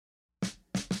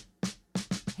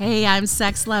Hey, I'm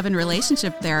sex, love, and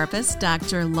relationship therapist,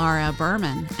 Dr. Laura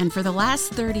Berman. And for the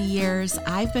last 30 years,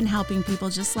 I've been helping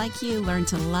people just like you learn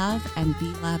to love and be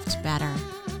loved better.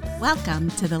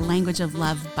 Welcome to the Language of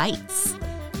Love Bites,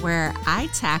 where I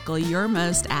tackle your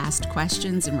most asked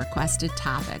questions and requested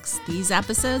topics. These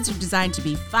episodes are designed to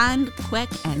be fun, quick,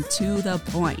 and to the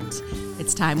point.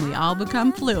 It's time we all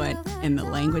become fluent in the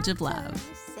language of love.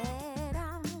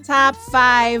 Top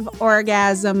 5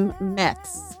 orgasm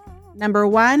myths. Number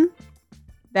 1,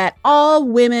 that all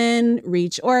women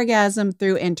reach orgasm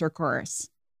through intercourse.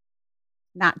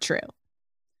 Not true.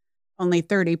 Only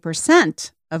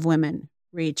 30% of women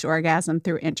reach orgasm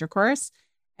through intercourse,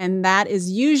 and that is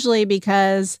usually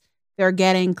because they're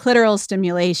getting clitoral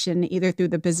stimulation either through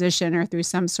the position or through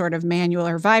some sort of manual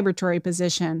or vibratory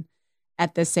position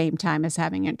at the same time as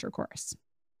having intercourse.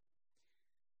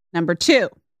 Number 2,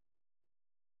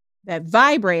 that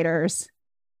vibrators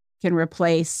can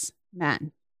replace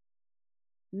men.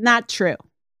 Not true,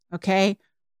 okay?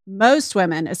 Most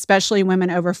women, especially women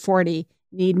over 40,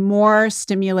 need more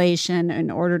stimulation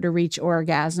in order to reach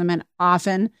orgasm, and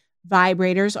often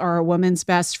vibrators are a woman's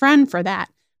best friend for that,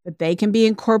 but they can be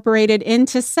incorporated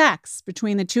into sex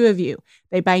between the two of you.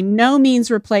 They by no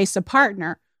means replace a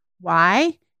partner.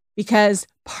 Why? Because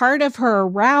part of her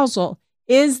arousal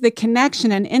is the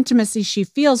connection and intimacy she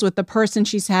feels with the person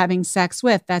she's having sex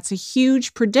with. That's a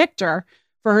huge predictor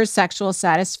for her sexual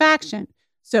satisfaction.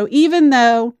 So even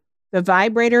though the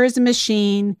vibrator is a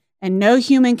machine and no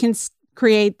human can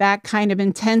create that kind of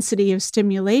intensity of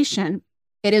stimulation,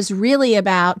 it is really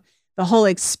about the whole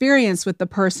experience with the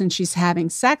person she's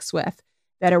having sex with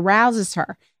that arouses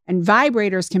her. And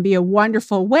vibrators can be a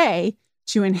wonderful way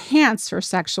to enhance her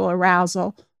sexual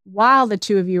arousal while the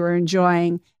two of you are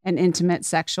enjoying an intimate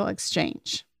sexual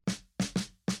exchange.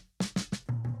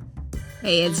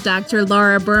 Hey, it's Dr.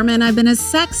 Laura Berman. I've been a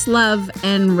sex, love,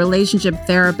 and relationship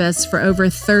therapist for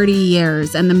over 30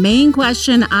 years. And the main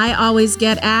question I always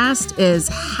get asked is,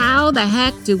 how the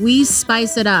heck do we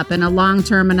spice it up in a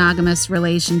long-term monogamous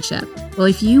relationship? Well,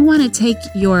 if you want to take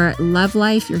your love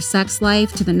life, your sex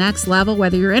life to the next level,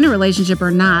 whether you're in a relationship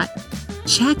or not,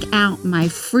 check out my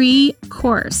free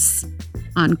course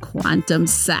on quantum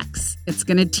sex. It's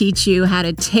going to teach you how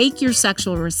to take your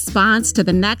sexual response to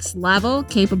the next level,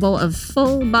 capable of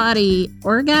full body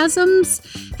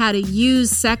orgasms, how to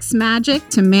use sex magic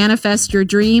to manifest your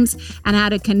dreams, and how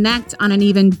to connect on an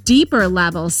even deeper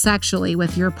level sexually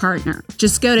with your partner.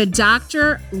 Just go to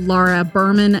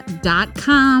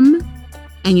drlauraberman.com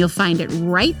and you'll find it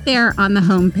right there on the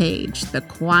homepage, the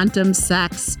Quantum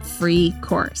Sex free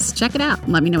course. Check it out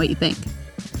and let me know what you think.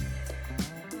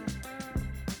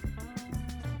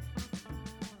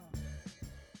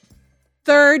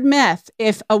 Third myth,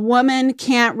 if a woman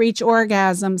can't reach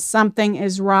orgasm, something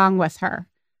is wrong with her.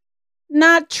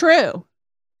 Not true.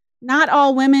 Not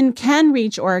all women can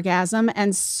reach orgasm,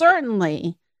 and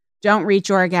certainly don't reach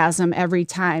orgasm every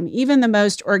time. Even the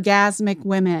most orgasmic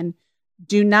women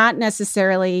do not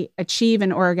necessarily achieve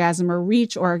an orgasm or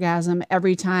reach orgasm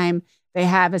every time they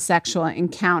have a sexual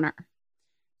encounter.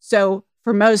 So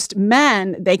for most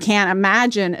men, they can't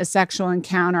imagine a sexual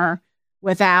encounter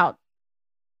without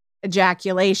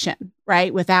ejaculation,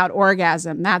 right? Without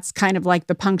orgasm. That's kind of like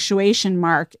the punctuation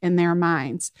mark in their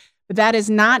minds. But that is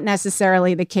not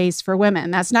necessarily the case for women.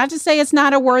 That's not to say it's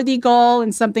not a worthy goal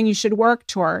and something you should work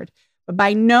toward. But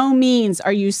by no means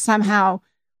are you somehow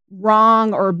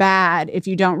wrong or bad if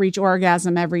you don't reach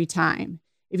orgasm every time.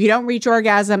 If you don't reach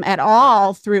orgasm at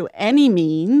all through any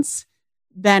means,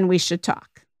 then we should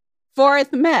talk.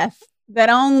 Fourth myth,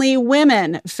 that only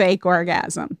women fake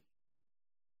orgasm.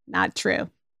 Not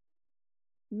true.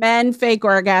 Men fake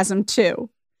orgasm too.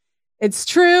 It's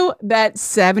true that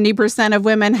 70% of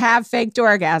women have faked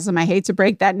orgasm. I hate to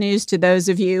break that news to those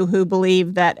of you who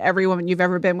believe that every woman you've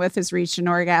ever been with has reached an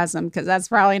orgasm, because that's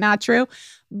probably not true.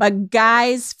 But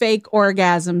guys fake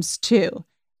orgasms too.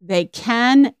 They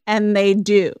can and they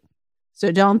do.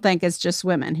 So don't think it's just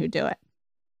women who do it.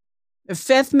 The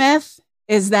fifth myth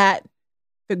is that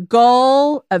the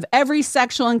goal of every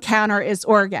sexual encounter is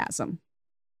orgasm.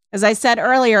 As I said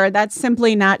earlier, that's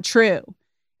simply not true.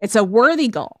 It's a worthy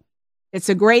goal. It's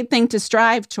a great thing to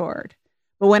strive toward.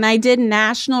 But when I did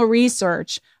national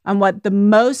research on what the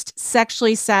most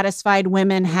sexually satisfied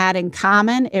women had in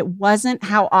common, it wasn't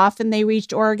how often they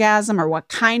reached orgasm or what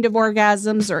kind of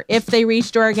orgasms or if they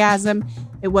reached orgasm.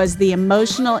 It was the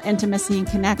emotional intimacy and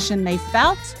connection they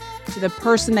felt to the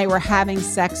person they were having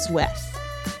sex with.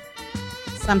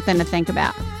 Something to think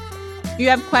about. If you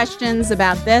have questions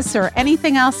about this or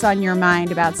anything else on your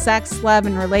mind about sex, love,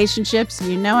 and relationships,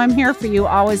 you know I'm here for you,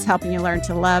 always helping you learn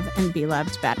to love and be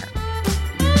loved better.